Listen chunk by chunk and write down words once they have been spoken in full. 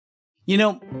You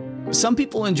know, some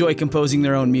people enjoy composing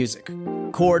their own music,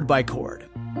 chord by chord,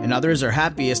 and others are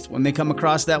happiest when they come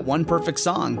across that one perfect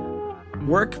song.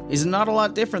 Work is not a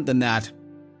lot different than that.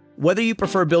 Whether you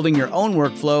prefer building your own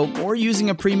workflow or using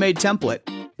a pre-made template,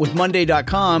 with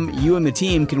Monday.com, you and the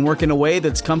team can work in a way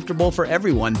that's comfortable for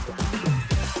everyone.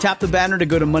 Tap the banner to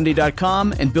go to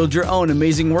Monday.com and build your own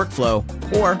amazing workflow,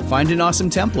 or find an awesome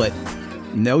template.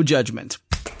 No judgment.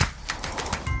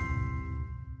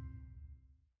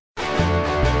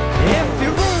 If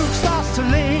your roof starts to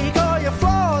leak or your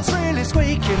floor's really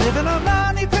squeak, you live in a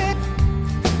money pit.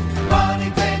 Money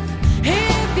pit.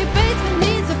 If your basement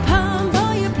needs a pump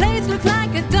or your place looks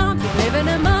like a dump, you live in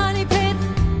a money pit.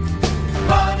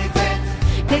 Money pit.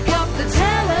 Pick up the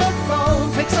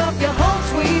telephone, fix up your home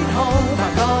sweet home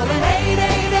by calling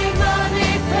 888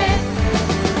 Money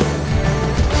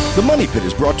Pit. The Money Pit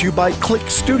is brought to you by Click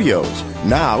Studios.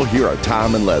 Now, here are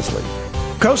Tom and Leslie.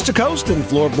 Coast to coast and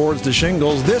floorboards to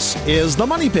shingles, this is the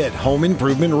Money Pit Home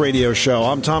Improvement Radio Show.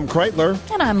 I'm Tom Kreitler.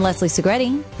 And I'm Leslie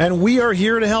Segretti. And we are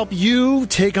here to help you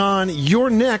take on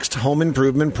your next home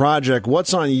improvement project.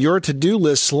 What's on your to-do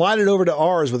list? Slide it over to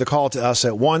ours with a call to us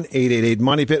at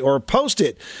 1-888-MONEYPIT or post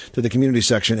it to the community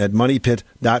section at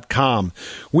moneypit.com.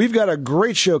 We've got a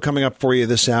great show coming up for you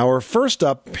this hour. First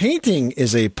up, painting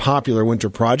is a popular winter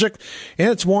project,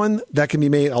 and it's one that can be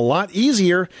made a lot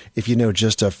easier if you know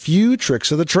just a few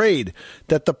tricks of the trade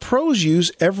that the pros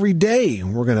use every day.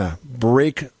 We're going to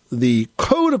break the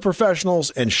code of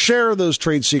professionals and share those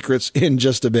trade secrets in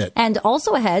just a bit. And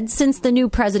also ahead, since the new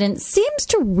president seems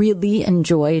to really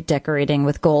enjoy decorating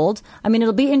with gold, I mean,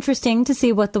 it'll be interesting to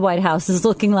see what the White House is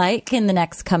looking like in the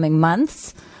next coming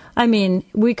months. I mean,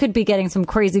 we could be getting some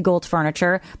crazy gold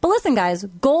furniture. But listen, guys,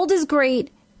 gold is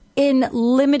great in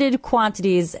limited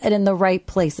quantities and in the right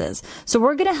places. So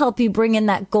we're going to help you bring in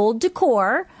that gold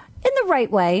decor in the right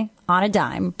way on a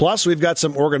dime. Plus, we've got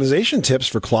some organization tips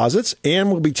for closets, and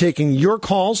we'll be taking your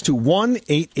calls to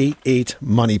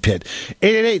 1-888-MONEYPIT.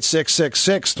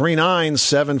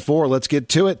 888-666-3974. Let's get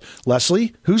to it.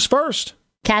 Leslie, who's first?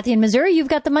 Kathy in Missouri, you've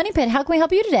got the Money Pit. How can we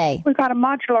help you today? We've got a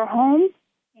modular home,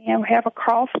 and we have a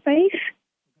crawl space,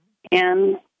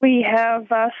 and we have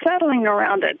settling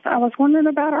around it. I was wondering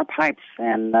about our pipes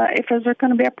and if there's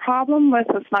going to be a problem with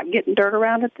us not getting dirt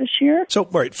around it this year. So,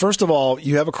 right, first of all,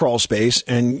 you have a crawl space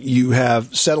and you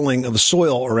have settling of the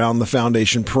soil around the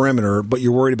foundation perimeter, but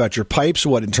you're worried about your pipes,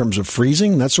 what, in terms of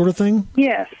freezing, that sort of thing?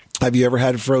 Yes. Have you ever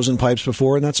had frozen pipes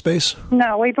before in that space?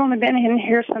 No, we've only been in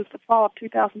here since the fall of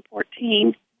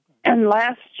 2014. And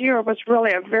last year was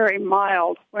really a very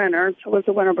mild winter, so was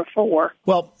the winter before.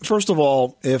 Well, first of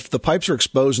all, if the pipes are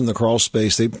exposed in the crawl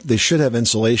space, they should have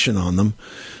insulation on them.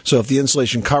 So if the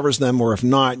insulation covers them, or if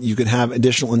not, you can have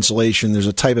additional insulation. There's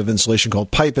a type of insulation called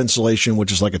pipe insulation,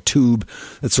 which is like a tube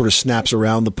that sort of snaps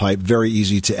around the pipe, very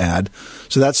easy to add.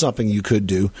 So that's something you could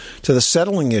do. To the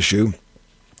settling issue,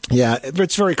 yeah,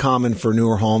 it's very common for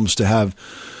newer homes to have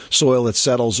soil that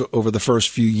settles over the first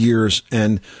few years,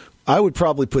 and I would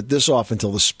probably put this off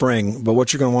until the spring, but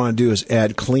what you're going to want to do is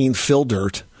add clean fill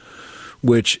dirt,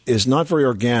 which is not very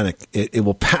organic. It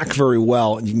will pack very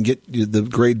well, and you can get the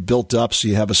grade built up so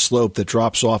you have a slope that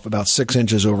drops off about 6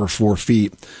 inches over 4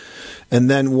 feet. And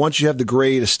then once you have the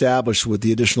grade established with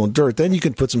the additional dirt, then you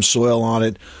can put some soil on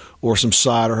it or some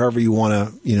sod or however you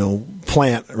want to,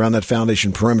 plant around that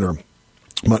foundation perimeter.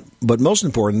 But most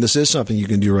important, this is something you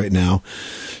can do right now,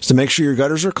 is to make sure your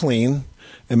gutters are clean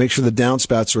and make sure the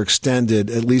downspouts are extended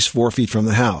at least 4 feet from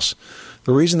the house.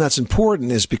 The reason that's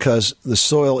important is because the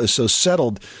soil is so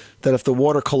settled that if the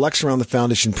water collects around the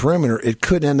foundation perimeter, it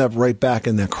could end up right back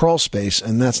in that crawl space,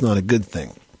 and that's not a good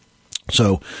thing.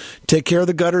 So take care of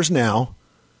the gutters now,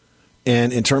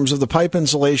 and in terms of the pipe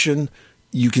insulation,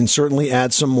 you can certainly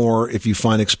add some more if you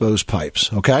find exposed pipes,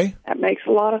 okay? That makes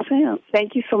a lot of sense.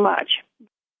 Thank you so much.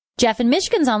 Jeff in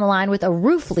Michigan's on the line with a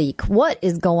roof leak. What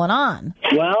is going on?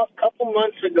 Well, a couple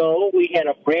months ago, we had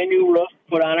a brand new roof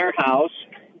put on our house.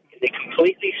 They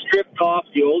completely stripped off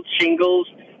the old shingles,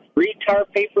 re-tar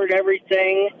papered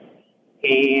everything,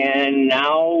 and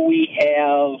now we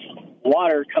have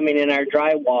water coming in our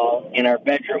drywall in our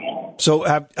bedroom. So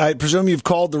I presume you've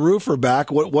called the roofer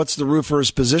back. What's the roofer's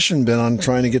position been on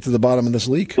trying to get to the bottom of this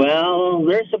leak? Well,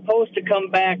 they're supposed to come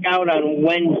back out on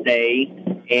Wednesday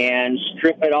and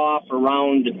strip it off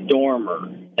around the dormer.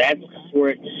 That's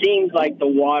where it seems like the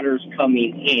water's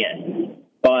coming in.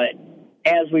 But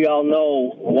as we all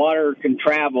know, water can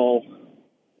travel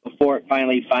before it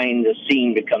finally finds a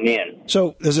seam to come in.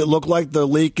 So does it look like the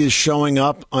leak is showing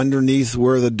up underneath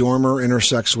where the dormer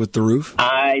intersects with the roof?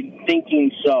 I'm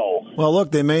thinking so. Well,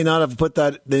 look, they may not have put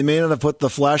the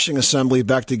flashing assembly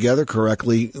back together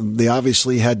correctly. They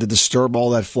obviously had to disturb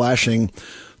all that flashing,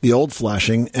 the old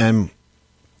flashing, and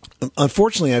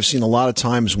unfortunately, I've seen a lot of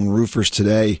times when roofers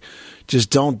today just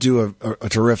don't do a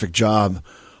terrific job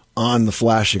on the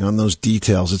flashing, on those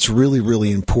details. It's really,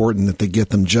 really important that they get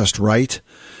them just right.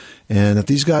 And if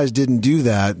these guys didn't do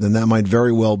that, then that might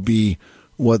very well be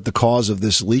what the cause of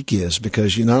this leak is,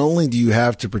 because not only do you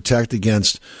have to protect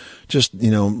against just,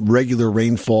 regular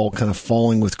rainfall kind of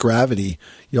falling with gravity,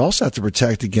 you also have to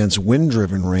protect against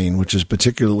wind-driven rain, which is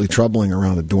particularly troubling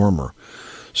around a dormer.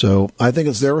 So I think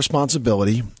it's their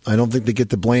responsibility. I don't think they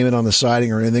get to blame it on the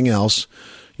siding or anything else.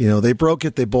 They broke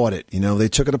it, they bought it. They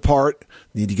took it apart,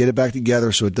 need to get it back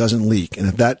together so it doesn't leak. And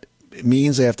if that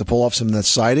means they have to pull off some of that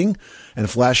siding and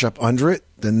flash up under it,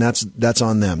 then that's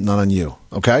on them, not on you.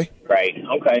 Okay? Right.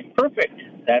 Okay. Perfect.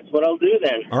 That's what I'll do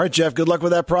then. All right, Jeff, good luck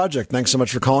with that project. Thanks so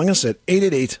much for calling us at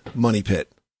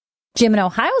 888-MONEY-PIT. Jim in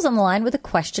Ohio is on the line with a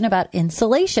question about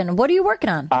insulation. What are you working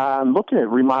on? I'm looking at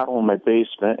remodeling my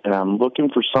basement, and I'm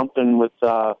looking for something with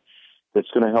that's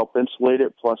going to help insulate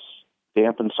it, plus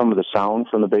dampen some of the sound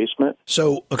from the basement.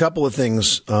 So a couple of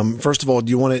things. First of all, do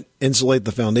you want to insulate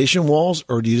the foundation walls,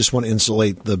 or do you just want to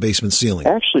insulate the basement ceiling?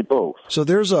 Actually, both. So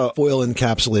there's a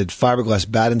foil-encapsulated fiberglass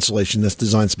bat insulation that's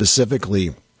designed specifically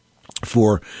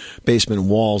for basement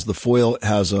walls. The foil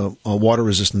has a water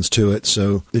resistance to it,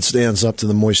 so it stands up to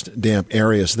the moist, damp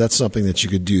area. So that's something that you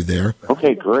could do there.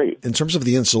 Okay, great. In terms of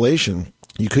the insulation,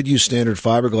 you could use standard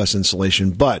fiberglass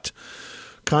insulation, but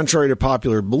contrary to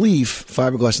popular belief,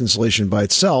 fiberglass insulation by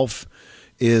itself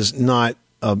is not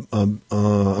a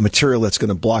material that's going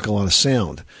to block a lot of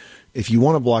sound. If you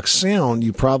want to block sound,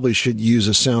 you probably should use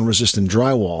a sound-resistant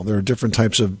drywall. There are different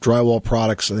types of drywall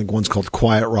products. I think one's called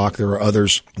Quiet Rock. There are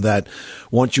others that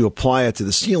once you apply it to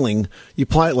the ceiling, you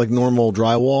apply it like normal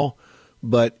drywall,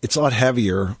 but it's a lot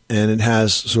heavier, and it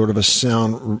has sort of a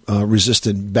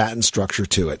sound-resistant batten structure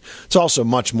to it. It's also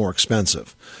much more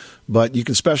expensive. But you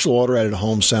can special order it at a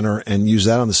home center and use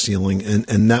that on the ceiling,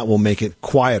 and that will make it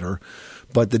quieter.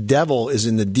 But the devil is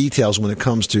in the details when it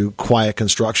comes to quiet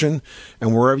construction.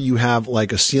 And wherever you have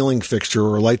like a ceiling fixture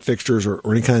or light fixtures or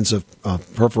any kinds of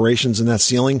perforations in that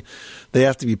ceiling, they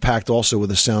have to be packed also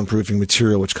with a soundproofing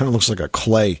material, which kind of looks like a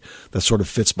clay that sort of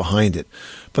fits behind it.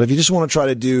 But if you just want to try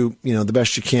to do, the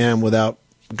best you can without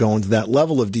going to that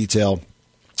level of detail,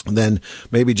 then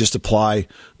maybe just apply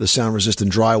the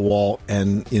sound-resistant drywall,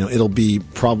 and it'll be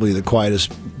probably the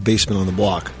quietest basement on the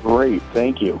block. Great,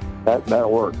 thank you. That'll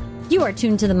work. You are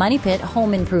tuned to the Money Pit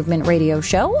Home Improvement Radio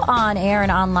Show on air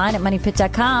and online at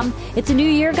moneypit.com. It's a new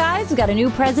year, guys. We've got a new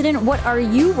president. What are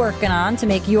you working on to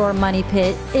make your Money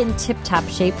Pit in tip-top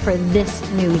shape for this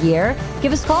new year?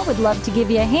 Give us a call. We'd love to give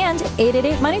you a hand.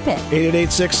 888-MONEY-PIT.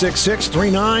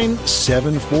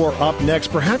 888-666-3974. Up next,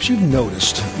 perhaps you've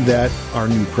noticed that our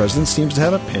new president seems to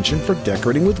have a penchant for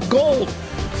decorating with gold.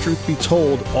 Truth be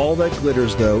told, all that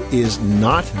glitters, though, is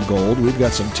not gold. We've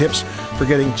got some tips for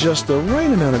getting just the right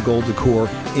amount of gold decor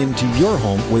into your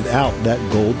home without that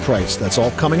gold price. That's all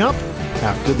coming up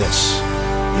after this.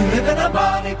 You live in a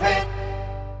money pit.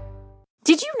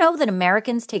 Did you know that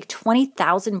Americans take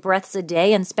 20,000 breaths a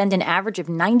day and spend an average of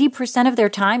 90% of their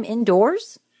time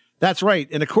indoors? That's right.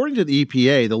 And according to the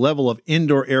EPA, the level of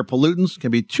indoor air pollutants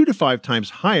can be 2 to 5 times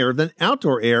higher than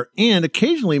outdoor air, and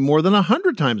occasionally more than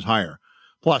 100 times higher.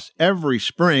 Plus, every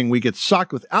spring we get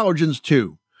socked with allergens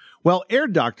too. Well, Air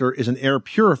Doctor is an air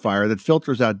purifier that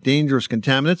filters out dangerous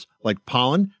contaminants like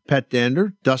pollen, pet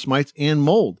dander, dust mites, and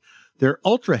mold. Their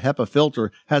Ultra HEPA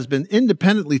filter has been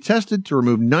independently tested to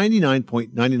remove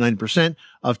 99.99%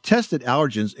 of tested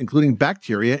allergens, including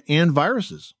bacteria and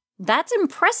viruses. That's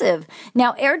impressive.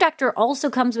 Now, Air Doctor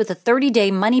also comes with a 30-day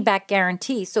money-back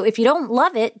guarantee, so if you don't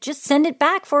love it, just send it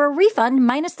back for a refund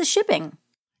minus the shipping.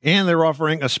 And they're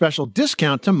offering a special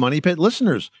discount to Money Pit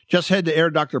listeners. Just head to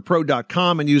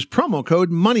airdoctorpro.com and use promo code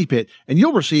MONEYPIT, and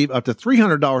you'll receive up to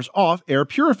 $300 off air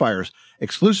purifiers.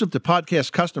 Exclusive to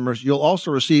podcast customers, you'll also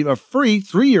receive a free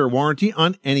 3-year warranty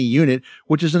on any unit,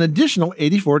 which is an additional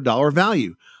 $84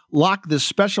 value. Lock this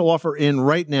special offer in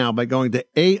right now by going to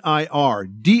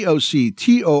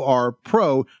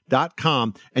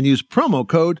airdoctorpro.com and use promo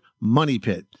code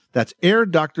MONEYPIT. That's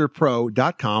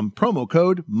airdoctorpro.com, promo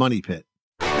code MONEYPIT.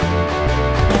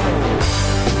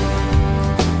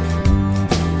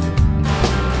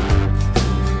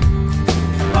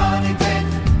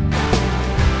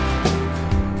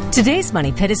 Today's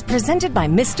Money Pit is presented by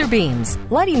Mr. Beams,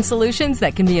 lighting solutions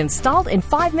that can be installed in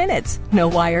 5 minutes. No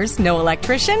wires, no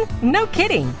electrician, no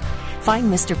kidding.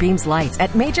 Find Mr. Beams lights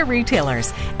at major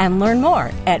retailers and learn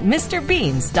more at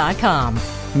MrBeams.com.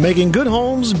 Making good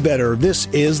homes better. This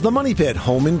is the Money Pit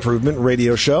Home Improvement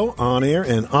Radio Show, on air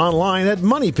and online at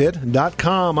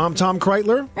MoneyPit.com. I'm Tom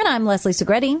Kreitler. And I'm Leslie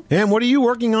Segretti. And what are you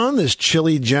working on this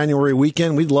chilly January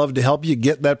weekend? We'd love to help you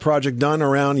get that project done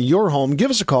around your home.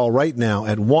 Give us a call right now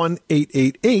at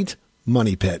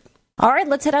 1-888-MONEY-PIT. All right,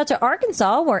 let's head out to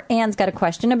Arkansas, where Ann's got a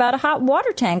question about a hot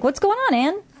water tank. What's going on,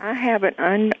 Ann? I have an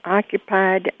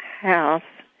unoccupied house,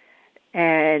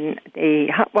 and the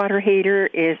hot water heater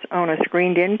is on a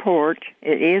screened-in porch.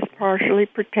 It is partially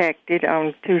protected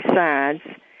on 2 sides,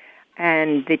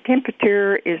 and the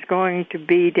temperature is going to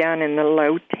be down in the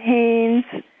low teens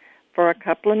for a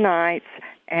couple of nights,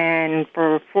 and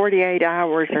for 48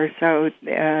 hours or so,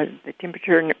 the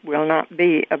temperature will not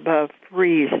be above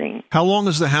freezing. How long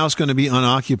is the house going to be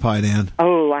unoccupied, Ann?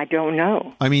 Oh, I don't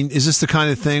know. I mean, is this the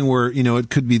kind of thing where, it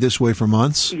could be this way for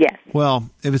months? Yes. Well,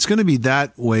 if it's going to be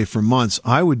that way for months,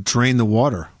 I would drain the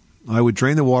water. I would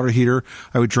drain the water heater.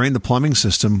 I would drain the plumbing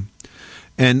system.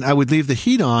 And I would leave the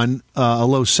heat on a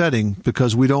low setting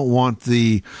because we don't want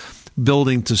the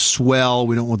building to swell.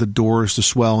 We don't want the doors to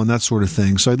swell and that sort of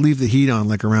thing. So I'd leave the heat on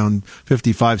like around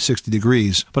 55, 60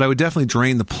 degrees. But I would definitely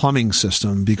drain the plumbing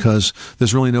system because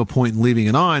there's really no point in leaving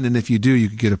it on. And if you do, you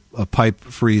could get a pipe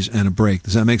freeze and a break.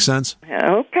 Does that make sense?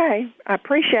 Okay. I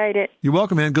appreciate it. You're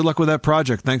welcome, man. Good luck with that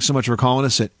project. Thanks so much for calling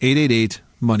us at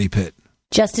 888-MONEY-PIT.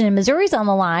 Justin in Missouri's on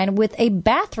the line with a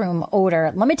bathroom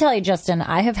odor. Let me tell you, Justin,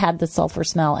 I have had the sulfur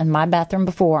smell in my bathroom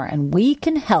before, and we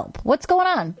can help. What's going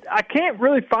on? I can't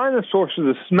really find the source of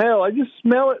the smell. I just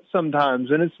smell it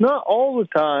sometimes, and it's not all the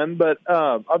time, but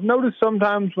I've noticed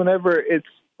sometimes whenever it's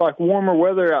like warmer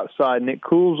weather outside and it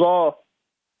cools off,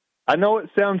 I know it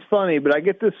sounds funny, but I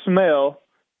get this smell.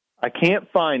 I can't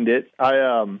find it.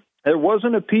 There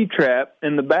wasn't a P-trap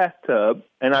in the bathtub,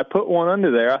 and I put one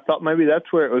under there. I thought maybe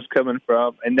that's where it was coming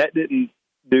from, and that didn't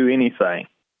do anything.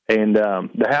 And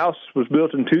the house was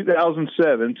built in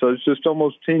 2007, so it's just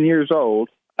almost 10 years old.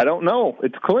 I don't know.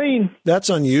 It's clean. That's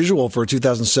unusual for a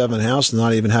 2007 house to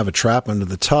not even have a trap under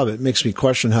the tub. It makes me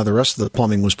question how the rest of the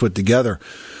plumbing was put together.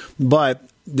 But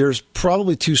there's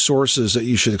probably 2 sources that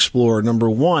you should explore. Number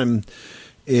one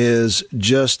is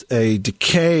just a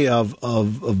decay of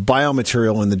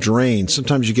biomaterial in the drain.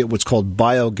 Sometimes you get what's called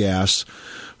biogas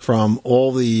from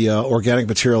all the organic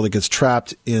material that gets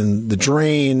trapped in the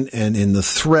drain and in the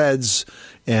threads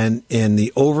and in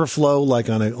the overflow, like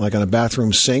on a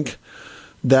bathroom sink.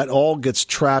 That all gets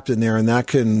trapped in there, and that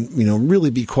can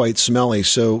really be quite smelly.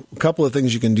 So a couple of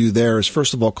things you can do there is,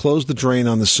 first of all, close the drain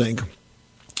on the sink,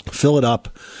 fill it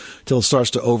up till it starts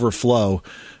to overflow,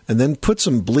 and then put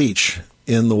some bleach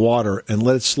in the water and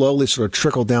let it slowly sort of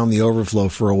trickle down the overflow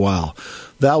for a while.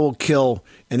 That will kill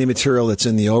any material that's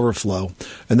in the overflow,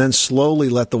 and then slowly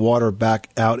let the water back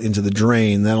out into the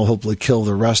drain. That'll hopefully kill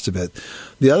the rest of it.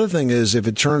 The other thing is, if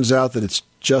it turns out that it's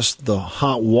just the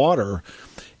hot water,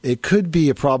 it could be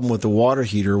a problem with the water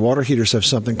heater. Water heaters have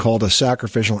something called a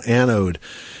sacrificial anode.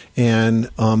 And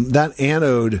that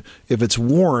anode, if it's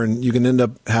worn, you can end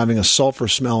up having a sulfur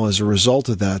smell as a result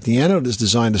of that. The anode is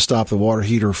designed to stop the water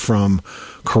heater from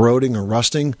corroding or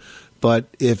rusting. But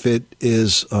if it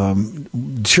is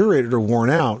deteriorated or worn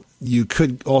out, you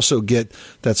could also get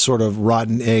that sort of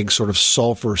rotten egg, sort of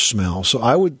sulfur smell. So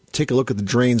I would take a look at the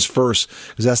drains first,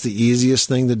 because that's the easiest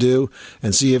thing to do,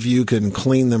 and see if you can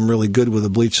clean them really good with a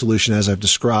bleach solution as I've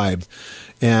described.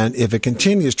 And if it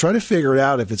continues, try to figure it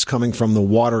out if it's coming from the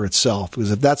water itself,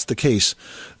 because if that's the case,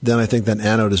 then I think that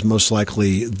anode is most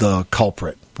likely the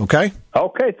culprit. Okay?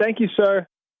 Okay, thank you, sir.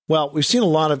 Well, we've seen a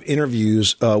lot of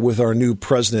interviews with our new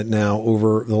president now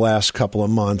over the last couple of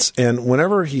months, and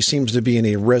whenever he seems to be in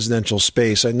a residential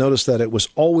space, I noticed that it was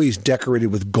always decorated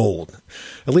with gold,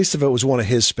 at least if it was one of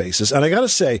his spaces. And I got to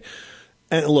say,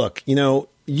 and look,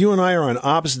 you and I are on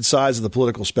opposite sides of the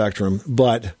political spectrum,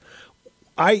 but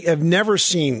I have never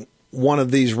seen one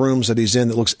of these rooms that he's in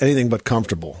that looks anything but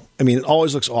comfortable. I mean, it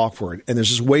always looks awkward, and there's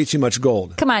just way too much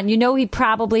gold. Come on, he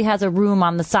probably has a room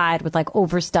on the side with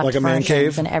overstuffed like a man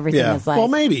cave and everything is well,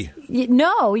 maybe.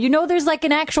 There's like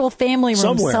an actual family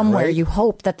room somewhere. Right? You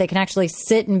hope that they can actually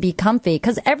sit and be comfy,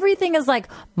 because everything is like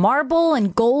marble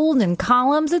and gold and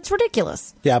columns. It's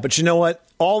ridiculous. Yeah, but you know what?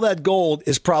 all that gold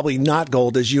is probably not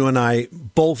gold, as you and I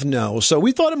both know. So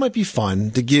we thought it might be fun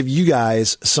to give you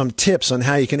guys some tips on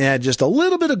how you can add just a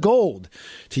little bit of gold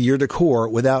to your decor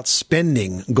without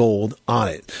spending gold on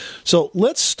it. So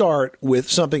let's start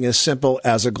with something as simple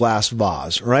as a glass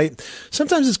vase, right?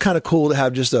 Sometimes it's kind of cool to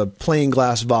have just a plain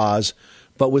glass vase,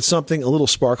 but with something a little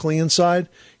sparkly inside.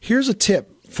 Here's a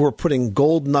tip for putting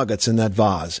gold nuggets in that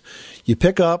vase. You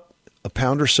pick up a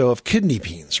pound or so of kidney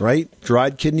beans, right?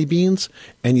 Dried kidney beans,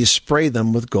 and you spray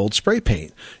them with gold spray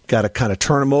paint. Got to kind of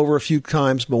turn them over a few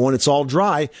times, but when it's all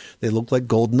dry, they look like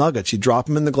gold nuggets. You drop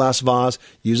them in the glass vase,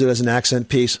 use it as an accent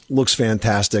piece. Looks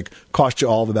fantastic. Cost you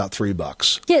all of about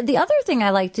 $3. Yeah, the other thing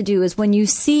I like to do is when you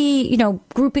see,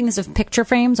 groupings of picture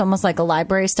frames, almost like a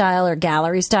library style or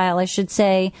gallery style, I should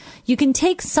say, you can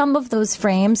take some of those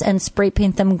frames and spray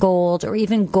paint them gold or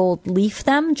even gold leaf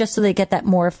them just so they get that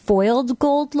more foiled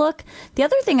gold look. The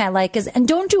other thing I like is, and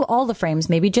don't do all the frames,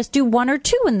 maybe just do one or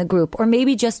two in the group, or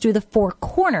maybe just do the four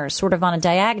corners sort of on a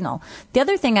diagonal. The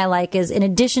other thing I like is, in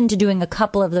addition to doing a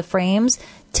couple of the frames,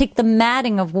 take the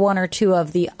matting of one or two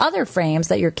of the other frames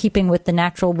that you're keeping with the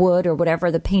natural wood or whatever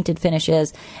the painted finish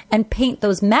is, and paint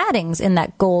those mattings in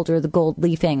that gold or the gold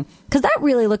leafing, because that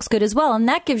really looks good as well, and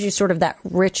that gives you sort of that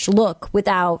rich look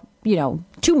without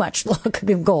too much look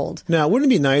of gold. Now,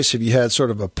 wouldn't it be nice if you had sort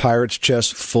of a pirate's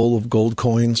chest full of gold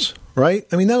coins, right?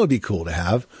 I mean, that would be cool to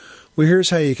have. Well, here's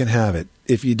how you can have it.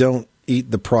 If you don't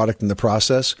eat the product in the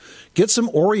process, get some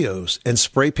Oreos and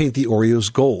spray paint the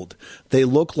Oreos gold. They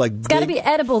look like it's got to be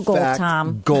edible gold,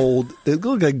 Tom. Gold. They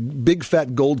look like big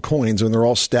fat gold coins when they're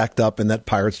all stacked up in that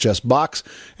pirate's chest box,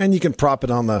 and you can prop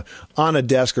it on a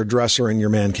desk or dresser in your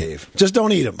man cave. Just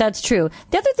don't eat them. That's true.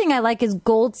 The other thing I like is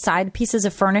gold side pieces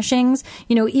of furnishings.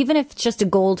 Even if it's just a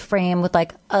gold frame with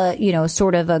like a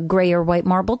sort of a gray or white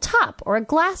marble top or a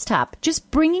glass top,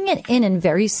 just bringing it in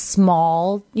very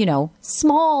small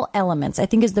elements, I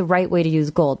think is the right way to use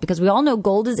gold, because we all know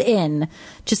gold is in,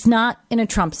 just not in a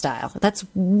Trump style. That's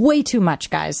way too much,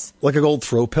 guys. Like a gold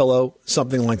throw pillow,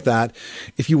 something like that.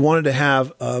 If you wanted to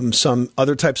have some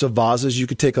other types of vases, you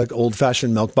could take like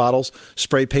old-fashioned milk bottles,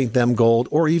 spray paint them gold,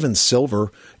 or even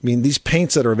silver. I mean, these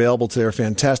paints that are available today are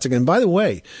fantastic. And by the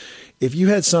way, if you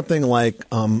had something like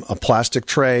a plastic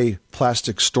tray,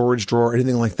 plastic storage drawer,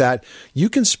 anything like that, you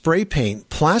can spray paint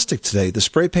plastic today. The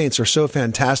spray paints are so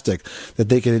fantastic that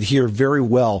they can adhere very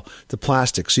well to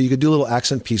plastic. So you could do little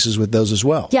accent pieces with those as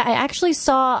well. Yeah, I actually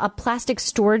saw a plastic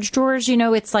storage drawers.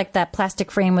 It's like that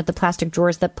plastic frame with the plastic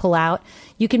drawers that pull out.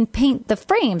 You can paint the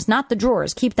frames, not the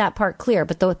drawers. Keep that part clear.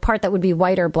 But the part that would be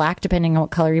white or black, depending on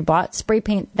what color you bought, spray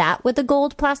paint that with a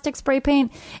gold plastic spray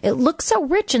paint. It looks so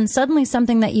rich and suddenly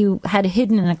something that you had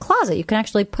hidden in a closet you can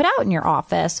actually put out in your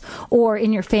office or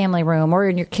in your family room or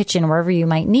in your kitchen, wherever you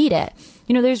might need it.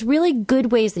 There's really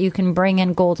good ways that you can bring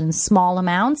in gold in small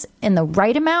amounts, in the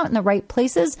right amount, in the right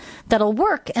places, that'll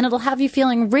work, and it'll have you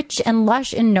feeling rich and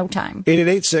lush in no time.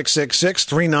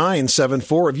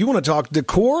 888-666-3974. If you want to talk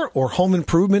decor or home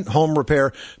improvement, home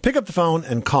repair, pick up the phone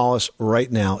and call us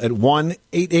right now at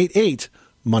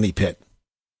 1-888-MONEY-PIT.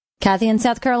 Kathy in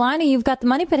South Carolina, you've got the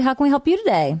Money Pit. How can we help you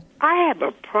today? I have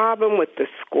a problem with the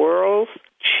squirrels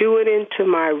chewing into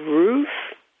my roof.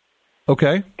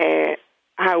 Okay. And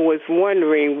I was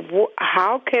wondering, what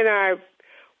can I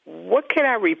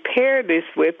repair this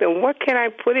with, and what can I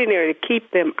put in there to keep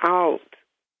them out?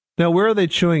 Now, where are they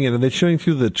chewing in? Are they chewing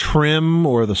through the trim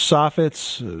or the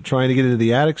soffits, trying to get into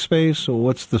the attic space, or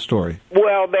what's the story?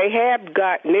 Well, they have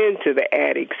gotten into the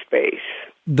attic space.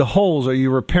 The holes, are you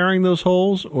repairing those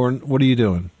holes, or what are you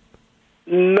doing?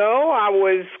 No, I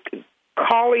was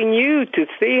calling you to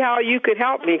see how you could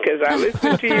help me, because I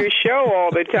listen to your show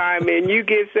all the time, and you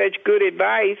give such good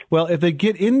advice. Well, if they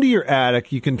get into your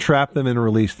attic, you can trap them and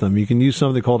release them. You can use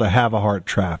something called a have-a-heart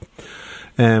trap.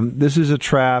 This is a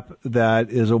trap that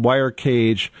is a wire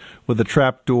cage with a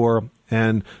trap door,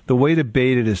 and the way to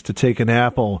bait it is to take an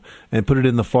apple and put it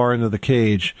in the far end of the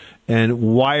cage and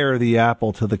wire the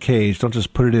apple to the cage. Don't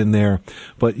just put it in there.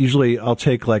 But usually I'll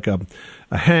take like a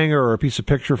hanger or a piece of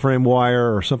picture frame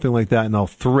wire or something like that, and I'll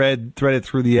thread it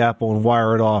through the apple and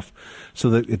wire it off so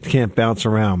that it can't bounce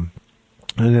around.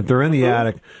 And if they're in the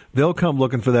attic, they'll come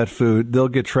looking for that food. They'll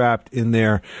get trapped in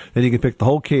there. Then you can pick the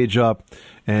whole cage up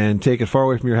and take it far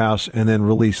away from your house and then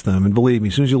release them. And believe me,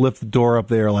 as soon as you lift the door up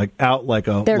there, like a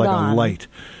light,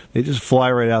 they just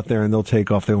fly right out there and they'll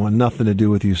take off. They want nothing to do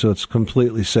with you, so it's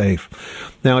completely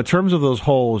safe. Now, in terms of those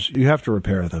holes, you have to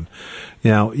repair them.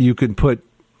 Now, you can put,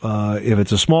 if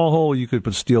it's a small hole, you could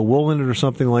put steel wool in it or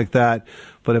something like that.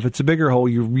 But if it's a bigger hole,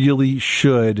 you really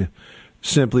should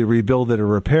simply rebuild it or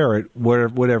repair it,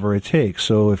 whatever it takes.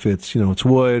 So if it's, it's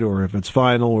wood, or if it's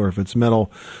vinyl, or if it's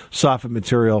metal soffit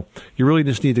material, you really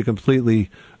just need to completely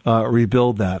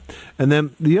rebuild that. And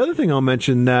then the other thing I'll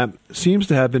mention that seems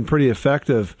to have been pretty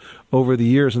effective over the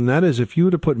years, and that is if you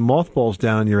were to put mothballs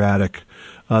down in your attic,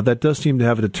 that does seem to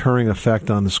have a deterring effect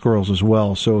on the squirrels as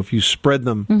well. So if you spread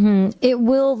them... Mm-hmm. It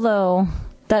will, though.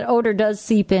 That odor does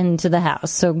seep into the house,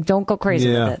 so don't go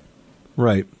crazy with it.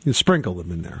 Right. You sprinkle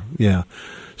them in there,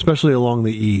 especially along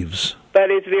the eaves. But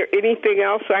is there anything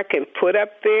else I can put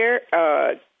up there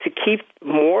to keep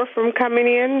more from coming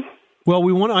in? Well,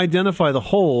 we want to identify the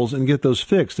holes and get those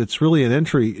fixed. It's really an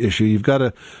entry issue. You've got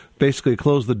to basically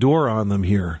close the door on them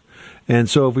here. And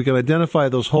so if we can identify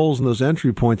those holes and those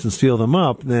entry points and seal them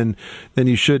up, then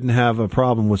you shouldn't have a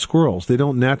problem with squirrels. They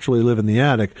don't naturally live in the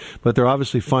attic, but they're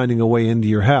obviously finding a way into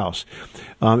your house.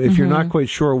 If you're not quite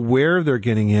sure where they're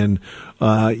getting in,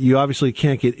 you obviously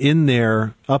can't get in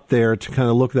there, up there, to kind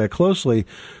of look that closely.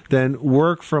 Then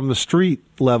work from the street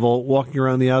level, walking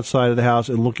around the outside of the house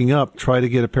and looking up. Try to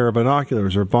get a pair of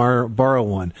binoculars or borrow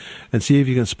one and see if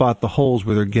you can spot the holes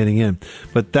where they're getting in.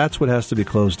 But that's what has to be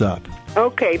closed up.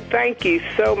 Okay, thank you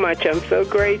so much. I'm so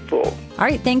grateful. All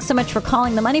right, thanks so much for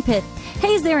calling the Money Pit.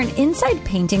 Hey, is there an inside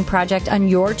painting project on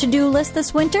your to-do list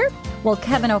this winter? Well,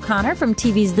 Kevin O'Connor from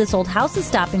TV's This Old House is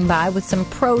stopping by with some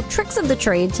pro tricks of the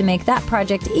trade to make that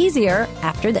project easier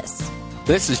after this.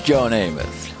 This is Joan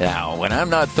Amos. Now, when I'm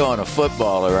not throwing a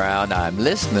football around, I'm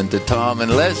listening to Tom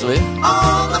and Leslie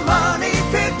on the Money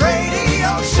Pit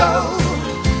Radio Show.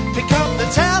 Pick up the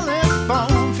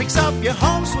telephone, fix up your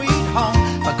home sweet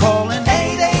home by calling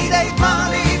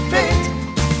 888-MONEY-PIT.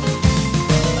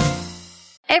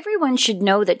 Everyone should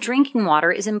know that drinking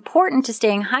water is important to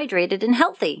staying hydrated and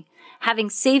healthy.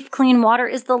 Having safe, clean water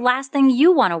is the last thing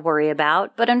you want to worry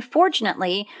about, but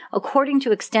unfortunately, according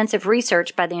to extensive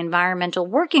research by the Environmental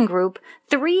Working Group,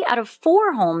 3 out of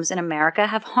 4 homes in America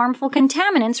have harmful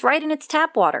contaminants right in its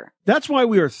tap water. That's why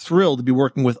we are thrilled to be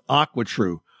working with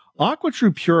AquaTrue.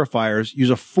 AquaTrue purifiers use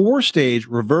a 4-stage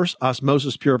reverse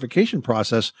osmosis purification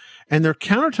process, and their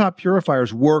countertop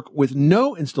purifiers work with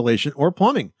no installation or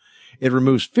plumbing. It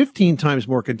removes 15 times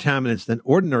more contaminants than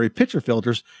ordinary pitcher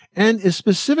filters and is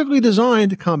specifically designed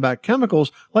to combat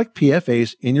chemicals like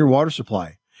PFAS in your water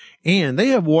supply. And they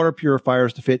have water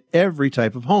purifiers to fit every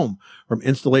type of home, from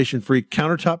installation-free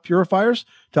countertop purifiers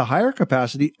to higher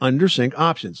capacity under-sink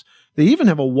options. They even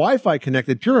have a Wi-Fi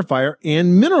connected purifier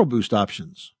and mineral boost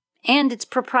options. And its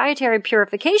proprietary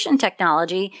purification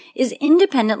technology is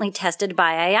independently tested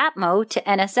by IAPMO to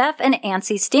NSF and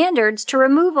ANSI standards to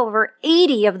remove over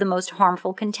 80 of the most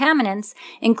harmful contaminants,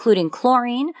 including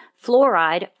chlorine,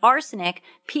 fluoride, arsenic,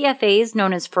 PFAS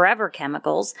known as forever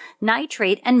chemicals,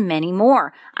 nitrate, and many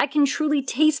more. I can truly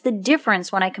taste the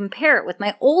difference when I compare it with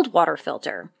my old water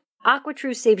filter.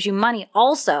 AquaTrue saves you money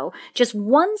also. Just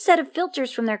one set of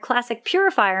filters from their classic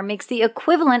purifier makes the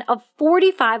equivalent of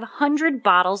 4,500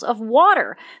 bottles of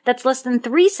water. That's less than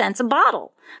 3 cents a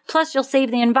bottle. Plus, you'll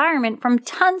save the environment from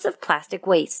tons of plastic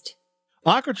waste.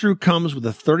 AquaTrue comes with a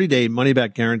 30-day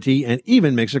money-back guarantee and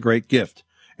even makes a great gift.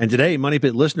 And today, Money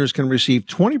Pit listeners can receive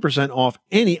 20% off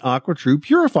any AquaTrue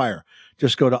purifier.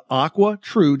 Just go to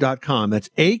aquatrue.com. That's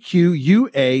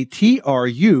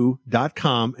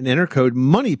AQUATRU.com and enter code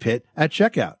MONEYPIT at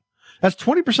checkout. That's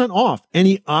 20% off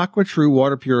any AquaTrue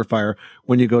water purifier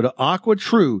when you go to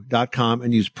aquatrue.com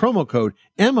and use promo code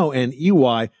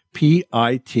MONEYPIT.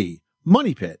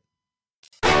 Money Pit.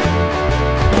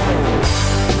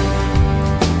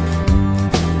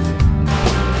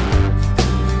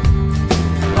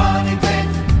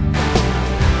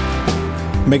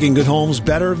 Making good homes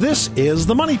better. This is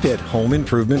the Money Pit Home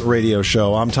Improvement Radio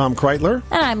Show. I'm Tom Kreitler.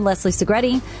 And I'm Leslie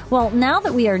Segretti. Well, now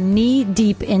that we are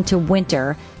knee-deep into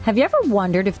winter, have you ever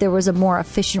wondered if there was a more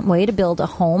efficient way to build a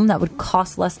home that would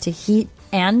cost less to heat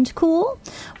and cool?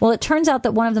 Well, it turns out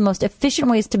that one of the most efficient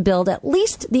ways to build at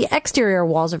least the exterior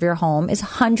walls of your home is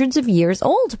hundreds of years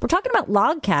old. We're talking about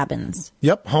log cabins.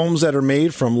 Yep, homes that are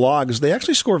made from logs, they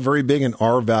actually score very big in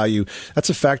R value. That's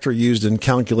a factor used in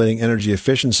calculating energy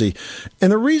efficiency.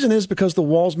 And the reason is because the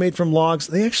walls made from logs,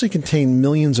 they actually contain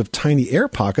millions of tiny air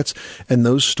pockets, and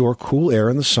those store cool air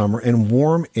in the summer and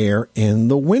warm air in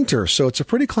the winter. So it's a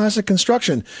pretty classic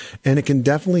construction, and it can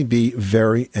definitely be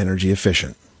very energy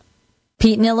efficient.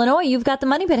 Pete in Illinois, you've got the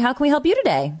Money Pit. How can we help you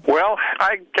today? Well,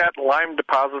 I got lime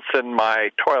deposits in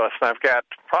my toilets, and I've got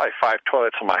probably 5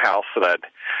 toilets in my house that I'd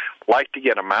like to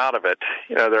get them out of it.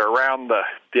 You know, they're around the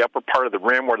upper part of the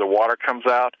rim where the water comes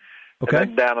out, and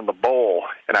then down in the bowl.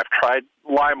 And I've tried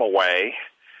lime away,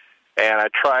 and I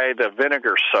tried a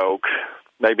vinegar soak,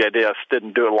 maybe I just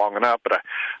didn't do it long enough, but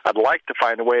I'd like to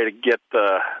find a way to get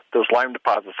those lime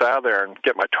deposits out of there and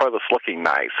get my toilets looking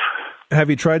nice. Have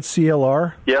you tried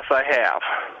CLR? Yes, I have.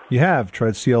 You have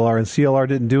tried CLR, and CLR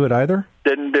didn't do it either?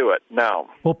 Didn't do it, no.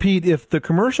 Well, Pete, if the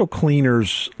commercial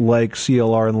cleaners like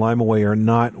CLR and LimeAway are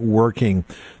not working,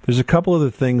 there's a couple other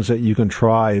things that you can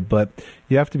try, but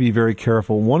you have to be very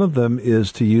careful. One of them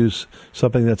is to use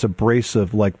something that's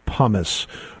abrasive like pumice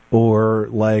or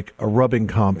like a rubbing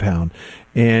compound,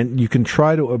 and you can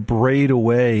try to abrade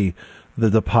away the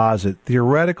deposit.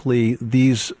 Theoretically,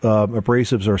 these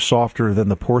abrasives are softer than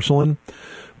the porcelain,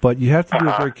 but you have to do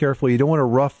it very carefully. You don't want to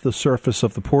rough the surface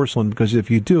of the porcelain, because if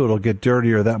you do, it'll get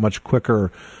dirtier that much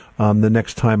quicker the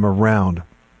next time around.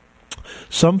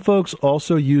 Some folks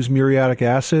also use muriatic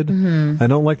acid. I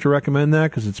don't like to recommend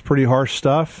that because it's pretty harsh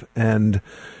stuff, and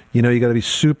you got to be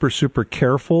super, super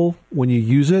careful when you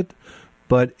use it.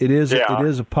 But it is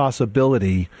a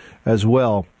possibility as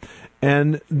well.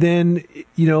 And then,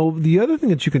 the other thing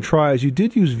that you can try is you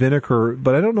did use vinegar,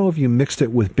 but I don't know if you mixed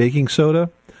it with baking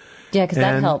soda. Yeah, because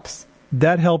that helps.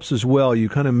 That helps as well. You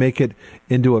kind of make it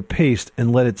into a paste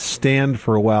and let it stand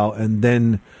for a while, and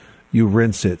then you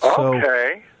rinse it. So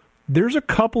there's a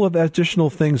couple of additional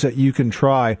things that you can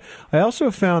try. I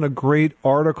also found a great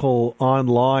article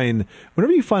online.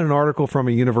 Whenever you find an article from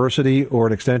a university or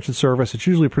an extension service, it's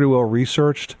usually pretty well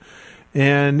researched.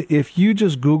 And if you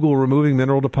just Google removing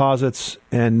mineral deposits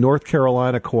and North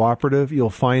Carolina Cooperative, you'll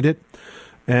find it.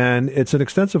 And it's an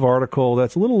extensive article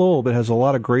that's a little old, but has a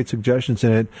lot of great suggestions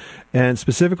in it, and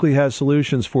specifically has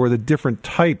solutions for the different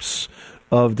types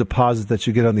of deposits that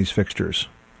you get on these fixtures,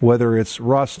 whether it's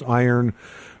rust, iron,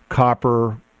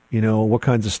 copper, what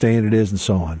kinds of stain it is, and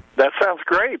so on. That sounds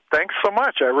great. Thanks so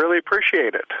much. I really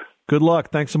appreciate it. Good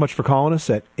luck. Thanks so much for calling us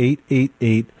at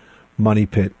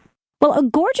 888-MONEY-PIT. Well, a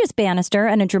gorgeous banister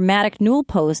and a dramatic newel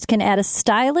post can add a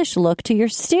stylish look to your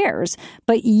stairs.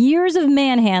 But years of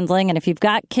manhandling, and if you've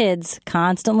got kids,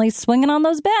 constantly swinging on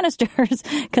those banisters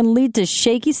can lead to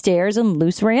shaky stairs and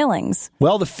loose railings.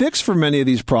 Well, the fix for many of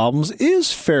these problems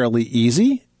is fairly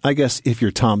easy. I guess if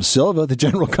you're Tom Silva, the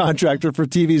general contractor for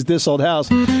TV's This Old House,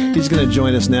 he's going to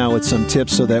join us now with some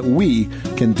tips so that we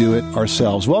can do it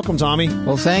ourselves. Welcome, Tommy.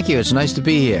 Well, thank you. It's nice to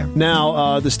be here.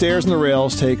 Now, the stairs and the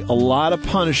rails take a lot of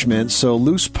punishment, so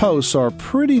loose posts are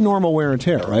pretty normal wear and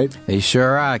tear, right? They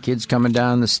sure are. Kids coming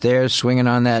down the stairs, swinging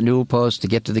on that newel post to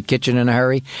get to the kitchen in a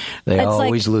hurry, they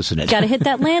always loosen it. Got to hit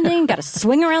that landing, got to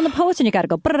swing around the post, and you got to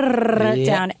go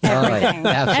down everything,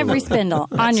 every spindle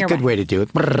on your way. That's a good way to do it.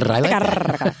 I like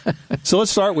that. So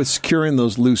let's start with securing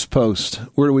those loose posts.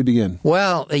 Where do we begin?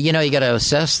 Well, you got to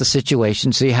assess the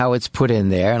situation, see how it's put in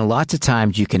there. And lots of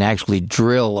times you can actually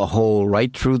drill a hole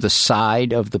right through the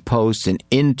side of the post and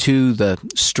into the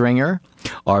stringer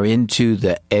or into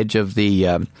the edge of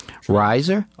the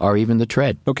riser or even the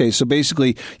tread. Okay, so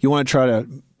basically you want to try to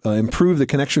improve the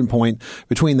connection point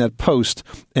between that post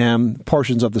and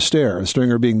portions of the stair, the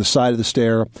stringer being the side of the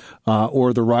stair,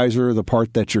 or the riser, the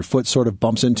part that your foot sort of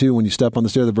bumps into when you step on the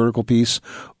stair, the vertical piece,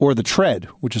 or the tread,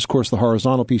 which is, of course, the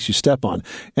horizontal piece you step on.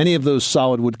 Any of those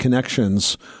solid wood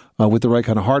connections with the right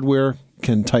kind of hardware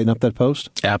can tighten up that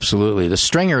post? Absolutely. The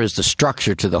stringer is the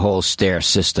structure to the whole stair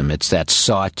system. It's that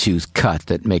sawtooth cut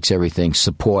that makes everything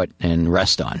support and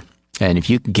rest on. And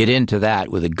if you can get into that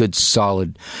with a good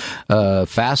solid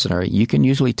fastener, you can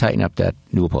usually tighten up that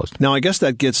newel post. Now, I guess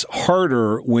that gets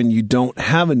harder when you don't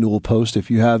have a newel post. If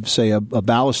you have, say, a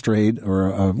balustrade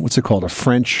or what's it called, a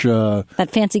French that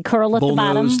fancy curl at the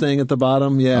bottom thing at the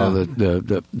bottom. Yeah, the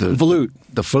volute.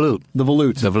 The volute. The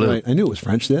volute. The volute. Right. I knew it was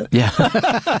French. Yeah.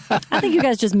 I think you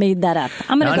guys just made that up.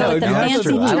 I'm going to go with the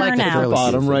fancy turnout.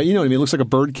 Bottom, right? You know what I mean? It looks like a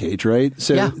bird cage, right?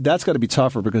 So that's got to be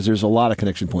tougher because there's a lot of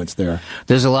connection points there.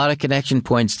 There's a lot of connection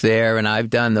points there, and I've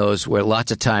done those where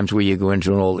lots of times where you go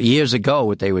into an old... Years ago,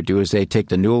 what they would do is they'd take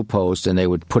the newel post and they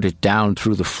would put it down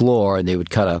through the floor, and they would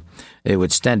they would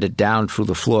extend it down through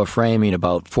the floor framing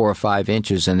about 4 or 5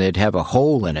 inches, and they'd have a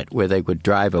hole in it where they would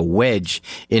drive a wedge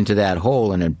into that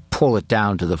hole and then pull it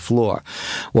down to the floor.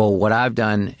 Well, what I've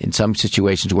done in some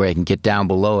situations where I can get down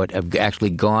below it, I've actually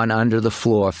gone under the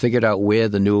floor, figured out where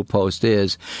the newel post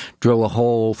is, drill a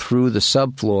hole through the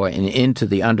subfloor and into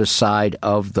the underside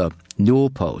of the newel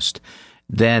post,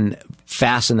 then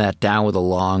fasten that down with a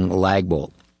long lag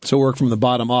bolt. So work from the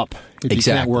bottom up. If you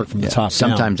can't work from the top down.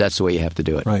 Sometimes that's the way you have to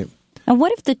do it. Right. And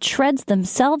what if the treads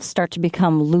themselves start to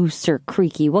become loose or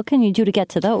creaky? What can you do to get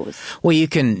to those? Well, you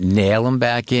can nail them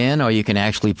back in, or you can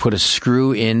actually put a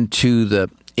screw into the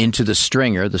into the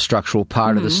stringer, the structural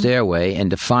part of the stairway,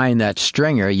 and to find that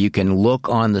stringer, you can look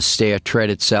on the stair tread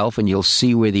itself, and you'll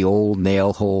see where the old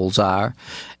nail holes are,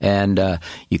 and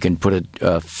you can put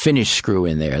a finish screw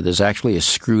in there. There's actually a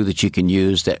screw that you can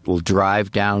use that will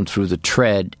drive down through the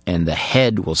tread, and the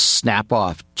head will snap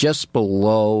off just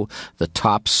below the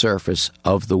top surface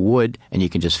of the wood, and you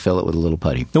can just fill it with a little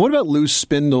putty. Now, what about loose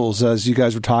spindles? As you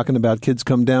guys were talking about, kids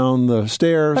come down the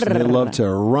stairs, and they love to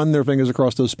run their fingers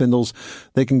across those spindles.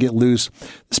 They can get loose.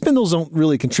 The spindles don't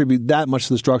really contribute that much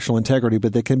to the structural integrity,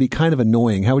 but they can be kind of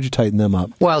annoying. How would you tighten them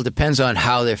up? Well, it depends on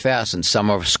how they're fastened. Some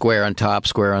are square on top,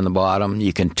 square on the bottom.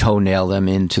 You can toenail them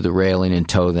into the railing and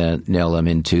toenail them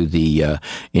into the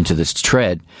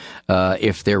tread.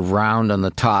 If they're round on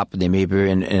the top, they may be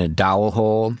in a dowel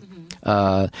hole.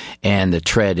 And the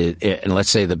tread, and let's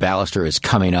say the baluster is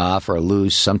coming off or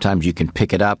loose, sometimes you can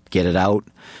pick it up, get it out,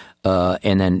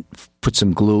 and then put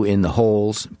some glue in the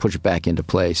holes, push it back into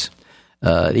place.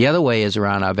 The other way is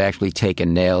around, I've actually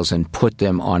taken nails and put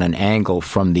them on an angle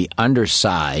from the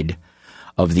underside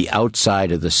of the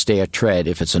outside of the stair tread.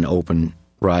 If it's an open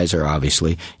riser,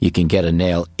 obviously, you can get a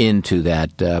nail into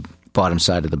that bottom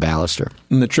side of the baluster.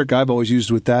 And the trick I've always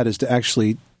used with that is to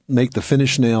actually make the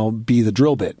finish nail be the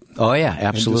drill bit. Oh, yeah,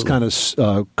 absolutely. And just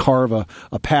kind of carve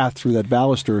a path through that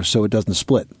baluster so it doesn't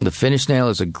split. The finish nail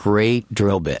is a great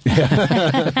drill bit.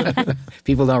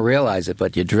 People don't realize it,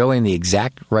 but you're drilling the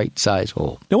exact right size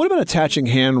hole. Now, what about attaching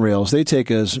handrails? They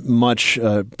take as much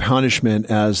punishment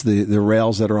as the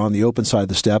rails that are on the open side of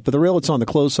the step, but the rail that's on the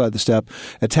closed side of the step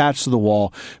attached to the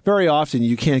wall. Very often,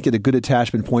 you can't get a good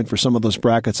attachment point for some of those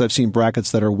brackets. I've seen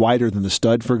brackets that are wider than the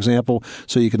stud, for example,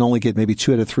 so you can only get maybe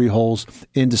 2 out of 3 holes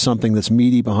into something that's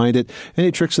meaty behind it.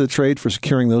 Any tricks of the trade for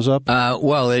securing those up?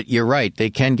 Well, you're right. They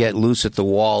can get loose at the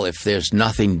wall if there's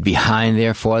nothing behind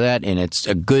there for that, and it's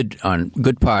a good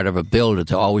part of a builder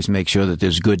to always make sure that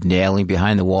there's good nailing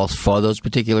behind the walls for those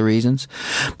particular reasons.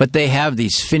 But they have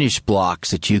these finish blocks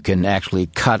that you can actually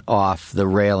cut off the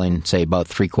railing, say about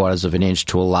 3/4 of an inch,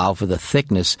 to allow for the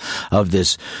thickness of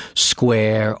this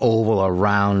square, oval, or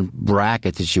round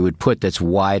bracket that you would put that's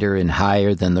wider and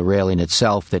higher than the railing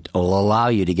itself, that will allow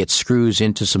you to get screws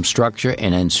into some structure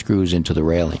and then screws into the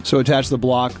railing. So attach the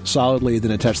block solidly,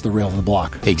 then attach the rail to the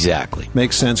block. Exactly.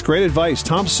 Makes sense. Great advice.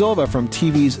 Tom Silva from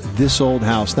TV's This Old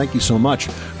House. Thank you so much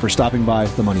for stopping by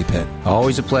the Money Pit.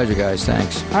 Always a pleasure, guys.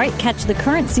 Thanks. All right, catch the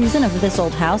current season of This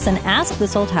Old House and Ask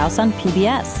This Old House on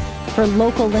PBS. For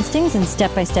local listings and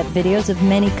step-by-step videos of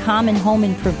many common home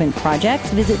improvement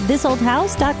projects, visit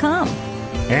thisoldhouse.com.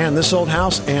 And This Old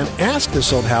House and Ask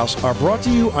This Old House are brought to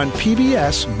you on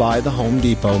PBS by the Home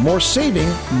Depot. More saving,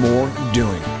 more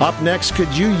doing. Up next, could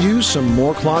you use some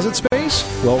more closet space?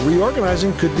 Well,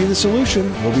 reorganizing could be the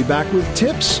solution. We'll be back with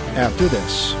tips after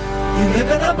this. You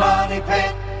live in a money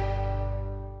pit.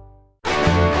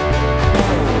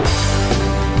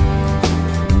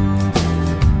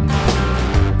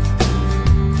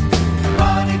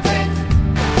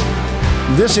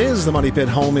 This is the Money Pit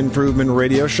Home Improvement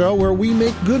Radio Show, where we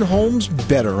make good homes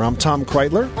better. I'm Tom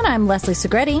Kreitler. And I'm Leslie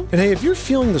Segretti. And hey, if you're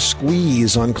feeling the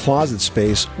squeeze on closet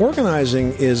space,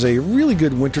 organizing is a really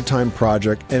good wintertime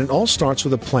project, and it all starts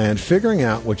with a plan, figuring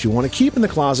out what you want to keep in the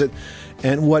closet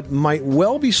and what might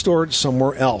well be stored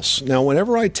somewhere else. Now,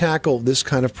 whenever I tackle this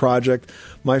kind of project,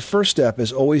 my first step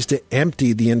is always to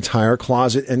empty the entire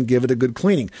closet and give it a good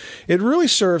cleaning. It really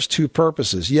serves two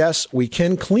purposes. Yes, we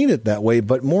can clean it that way,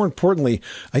 but more importantly,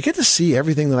 I get to see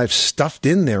everything that I've stuffed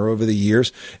in there over the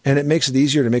years, and it makes it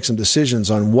easier to make some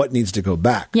decisions on what needs to go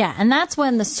back. Yeah, and that's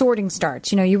when the sorting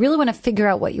starts. You know, you really want to figure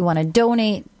out what you want to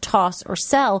donate, toss, or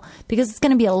sell, because it's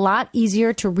going to be a lot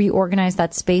easier to reorganize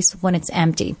that space when it's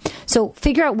empty. So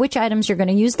figure out which items you're going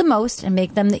to use the most and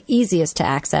make them the easiest to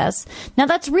access. Now,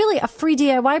 that's really a free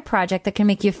DIY project that can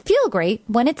make you feel great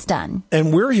when it's done.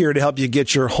 And we're here to help you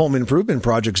get your home improvement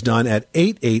projects done at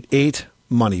 888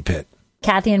 Money Pit.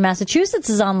 Kathy in Massachusetts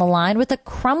is on the line with a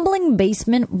crumbling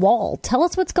basement wall. Tell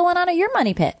us what's going on at your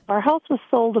Money Pit. Our house was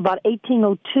sold about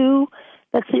 1802.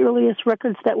 That's the earliest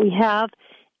records that we have.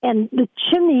 And the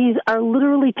chimneys are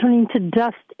literally turning to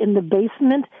dust in the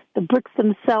basement. The bricks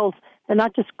themselves, they're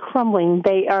not just crumbling,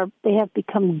 they have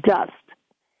become dust.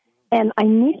 And I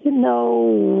need to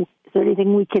know, is there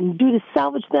anything we can do to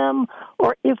salvage them?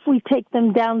 Or if we take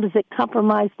them down, does it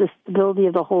compromise the stability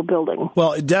of the whole building?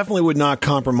 Well, it definitely would not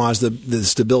compromise the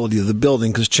stability of the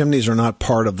building, because chimneys are not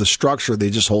part of the structure. They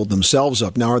just hold themselves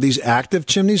up. Now, are these active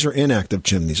chimneys or inactive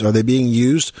chimneys? Are they being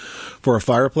used for a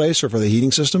fireplace or for the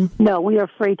heating system? No, we are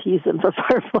afraid to use them for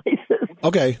fireplaces.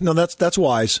 Okay, no, that's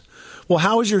wise. Well,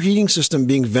 how is your heating system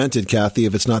being vented, Kathy,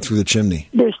 if it's not through the chimney?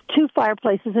 There's two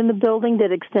fireplaces in the building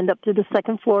that extend up to the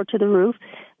second floor to the roof,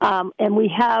 and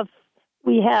we have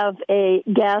a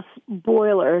gas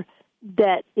boiler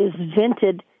that is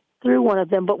vented through one of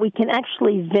them, but we can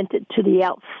actually vent it to the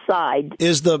outside.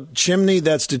 Is the chimney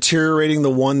that's deteriorating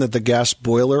the one that the gas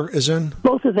boiler is in?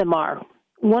 Both of them are.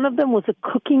 One of them was a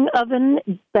cooking oven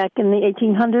back in the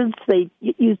 1800s. They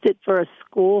used it for a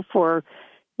school for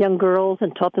young girls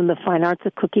and taught them the fine arts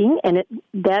of cooking, and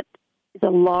that is a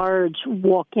large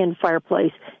walk-in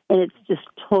fireplace, and it's just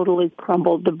totally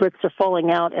crumbled. The bricks are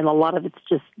falling out, and a lot of it's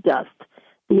just dust.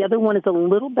 The other one is a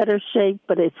little better shape,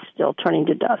 but it's still turning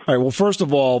to dust. All right, well, first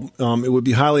of all, it would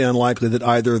be highly unlikely that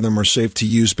either of them are safe to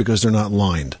use because they're not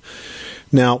lined.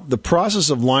 Now, the process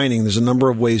of lining, there's a number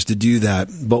of ways to do that,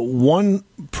 but one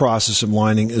process of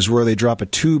lining is where they drop a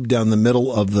tube down the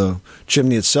middle of the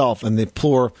chimney itself, and they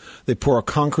pour a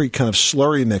concrete kind of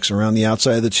slurry mix around the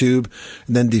outside of the tube,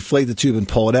 and then deflate the tube and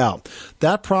pull it out.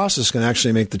 That process can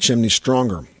actually make the chimney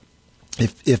stronger.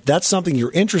 If that's something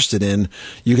you're interested in,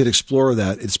 you could explore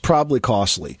that. It's probably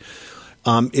costly.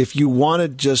 If you want to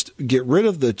just get rid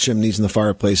of the chimneys and the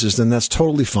fireplaces, then that's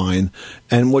totally fine.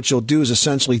 And what you'll do is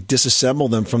essentially disassemble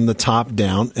them from the top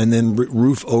down and then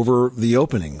roof over the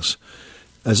openings.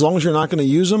 As long as you're not going to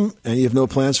use them and you have no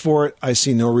plans for it, I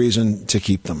see no reason to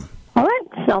keep them. All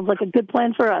right. Sounds like a good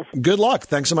plan for us. Good luck.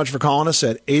 Thanks so much for calling us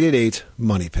at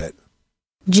 888-MONEY-PIT.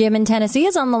 Jim in Tennessee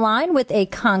is on the line with a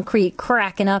concrete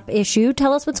cracking up issue.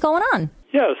 Tell us what's going on.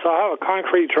 Yes, I have a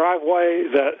concrete driveway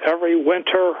that every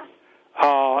winter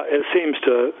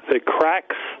the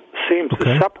cracks seem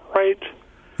to separate.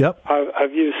 Yep.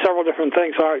 I've used several different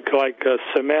things like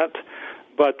cement,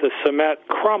 but the cement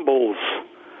crumbles.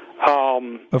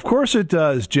 Of course it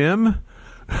does, Jim.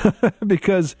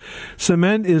 Because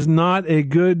cement is not a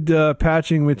good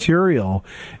patching material.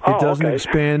 It doesn't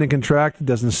expand and contract. It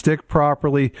doesn't stick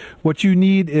properly. What you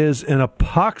need is an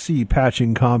epoxy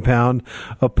patching compound.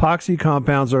 Epoxy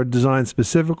compounds are designed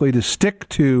specifically to stick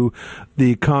to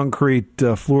the concrete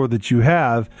floor that you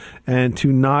have and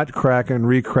to not crack and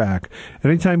re-crack.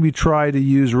 Anytime you try to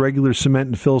use regular cement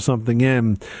and fill something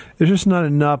in, there's just not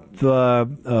enough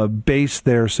base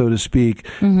there, so to speak,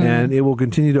 and it will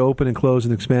continue to open and close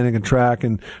and expand and contract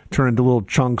and turn into little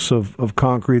chunks of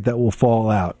concrete that will fall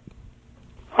out.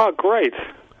 Oh, great.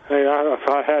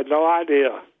 I had no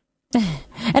idea.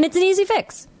 And it's an easy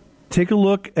fix. Take a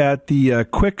look at the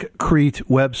Quickcrete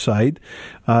website.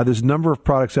 There's a number of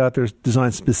products out there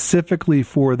designed specifically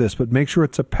for this, but make sure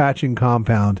it's a patching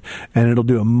compound, and it'll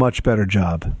do a much better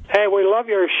job. Hey, we love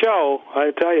your show.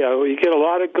 I tell you, you get a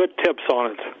lot of good tips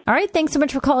on it. All right, thanks so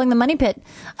much for calling the Money Pit.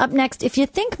 Up next, if you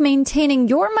think maintaining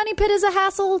your money pit is a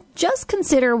hassle, just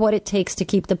consider what it takes to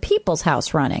keep the people's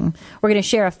house running. We're going to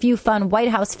share a few fun White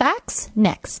House facts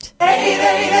next.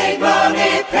 888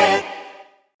 Money Pit.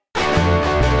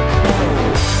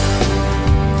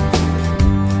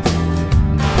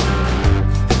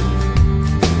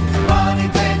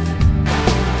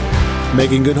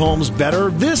 Making good homes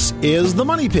better. This is the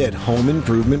Money Pit Home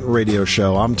Improvement Radio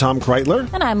Show. I'm Tom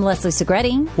Kreitler. And I'm Leslie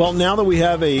Segretti. Well, now that we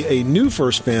have a new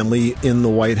first family in the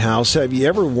White House, have you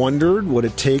ever wondered what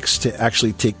it takes to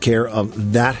actually take care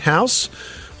of that house?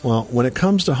 Well, when it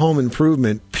comes to home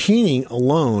improvement, painting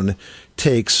alone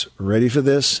takes, ready for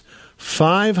this,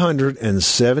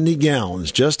 570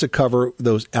 gallons just to cover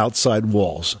those outside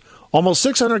walls. Almost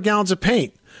 600 gallons of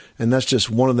paint. And that's just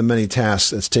one of the many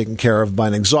tasks that's taken care of by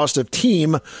an exhaustive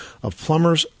team of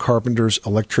plumbers, carpenters,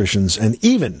 electricians, and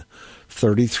even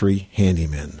 33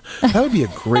 handymen. That would be a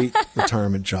great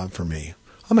retirement job for me.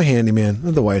 I'm a handyman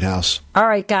at the White House. All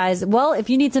right, guys. Well, if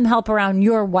you need some help around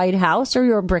your White House or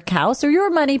your brick house or your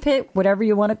money pit, whatever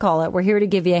you want to call it, we're here to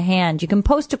give you a hand. You can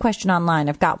post a question online.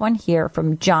 I've got one here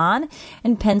from John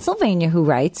in Pennsylvania who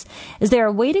writes, is there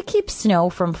a way to keep snow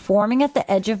from forming at the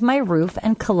edge of my roof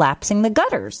and collapsing the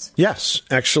gutters? Yes,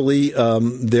 actually,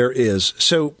 there is.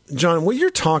 So, John, what you're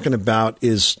talking about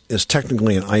is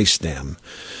technically an ice dam.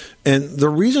 And the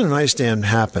reason an ice dam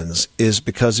happens is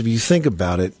because if you think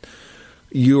about it,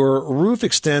 your roof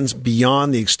extends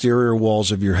beyond the exterior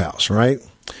walls of your house, right?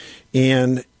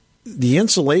 And the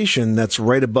insulation that's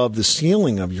right above the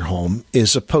ceiling of your home is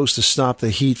supposed to stop the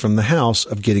heat from the house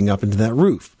of getting up into that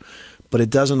roof. But it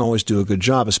doesn't always do a good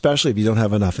job, especially if you don't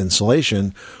have enough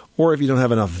insulation or if you don't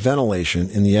have enough ventilation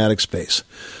in the attic space.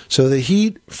 So the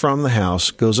heat from the house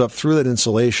goes up through that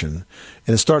insulation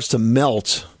and it starts to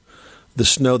melt the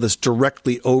snow that's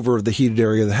directly over the heated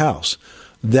area of the house.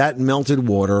 That melted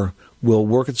water will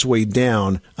work its way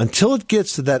down until it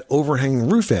gets to that overhanging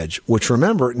roof edge, which,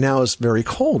 remember, now is very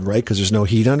cold, right? Because there's no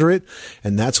heat under it.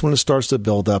 And that's when it starts to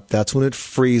build up. That's when it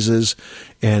freezes,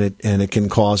 and it can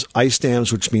cause ice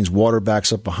dams, which means water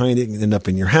backs up behind it and can end up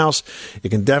in your house. It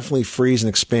can definitely freeze and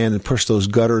expand and push those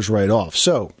gutters right off.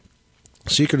 So,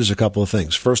 secret is a couple of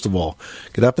things. First of all,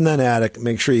 get up in that attic,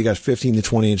 make sure you got 15 to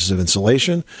 20 inches of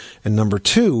insulation. And number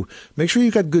two, make sure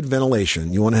you got good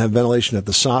ventilation. You want to have ventilation at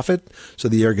the soffit so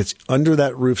the air gets under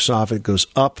that roof soffit, goes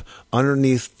up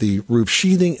underneath the roof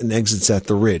sheathing, and exits at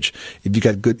the ridge. If you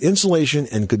got good insulation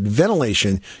and good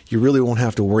ventilation, you really won't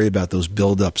have to worry about those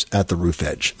buildups at the roof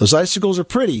edge. Those icicles are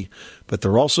pretty, but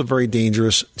they're also very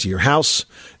dangerous to your house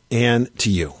and to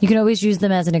you. You can always use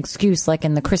them as an excuse, like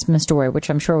in the Christmas Story, which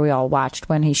I'm sure we all watched,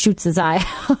 when he shoots his eye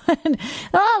out.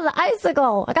 Oh, the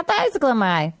icicle! I got the icicle in my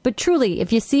eye. But truly,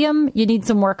 if you see them, you need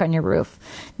some work on your roof.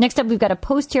 Next up, we've got a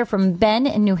post here from Ben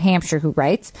in New Hampshire who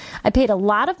writes, I paid a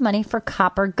lot of money for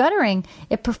copper guttering.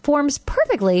 It performs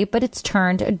perfectly, but it's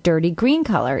turned a dirty green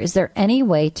color. Is there any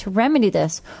way to remedy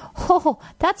this? Oh,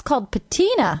 that's called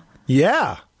patina.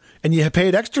 Yeah. And you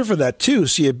paid extra for that, too,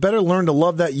 so you better learn to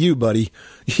love that buddy.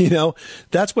 You know,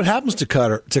 that's what happens to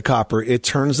copper. It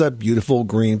turns that beautiful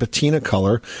green patina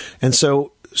color. And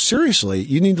so, seriously,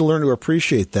 you need to learn to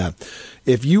appreciate that.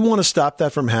 If you want to stop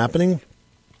that from happening,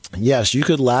 yes, you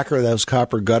could lacquer those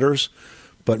copper gutters,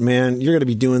 but, man, you're going to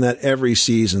be doing that every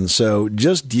season. So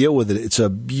just deal with it. It's a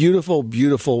beautiful,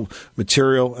 beautiful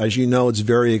material. As you know, it's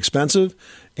very expensive.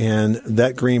 And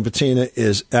that green patina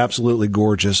is absolutely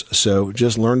gorgeous. So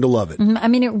just learn to love it. I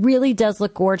mean, it really does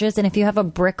look gorgeous. And if you have a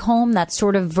brick home, that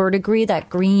sort of verdigris, that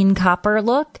green copper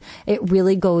look, it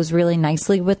really goes really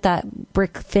nicely with that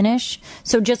brick finish.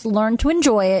 So just learn to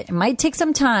enjoy it. It might take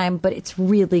some time, but it's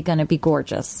really going to be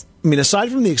gorgeous. I mean,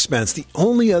 aside from the expense, the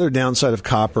only other downside of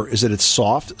copper is that it's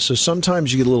soft. So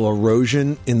sometimes you get a little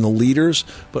erosion in the leaders.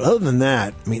 But other than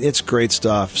that, I mean, it's great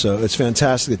stuff. So it's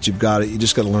fantastic that you've got it. You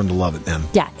just got to learn to love it, man.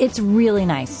 Yeah, it's really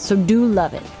nice. So do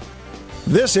love it.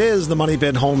 This is the Money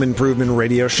Pit Home Improvement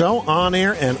Radio Show, on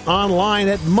air and online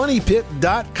at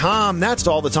moneypit.com. That's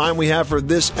all the time we have for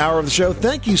this hour of the show.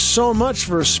 Thank you so much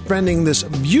for spending this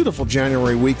beautiful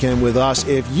January weekend with us.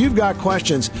 If you've got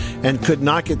questions and could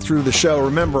not get through the show,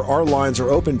 remember our lines are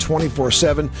open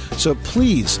 24/7, so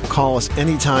please call us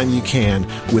anytime you can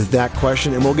with that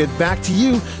question, and we'll get back to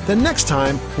you the next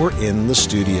time we're in the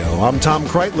studio. I'm Tom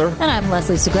Kreitler. And I'm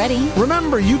Leslie Segretti.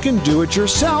 Remember, you can do it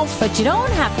yourself, but you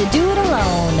don't have to do it alone.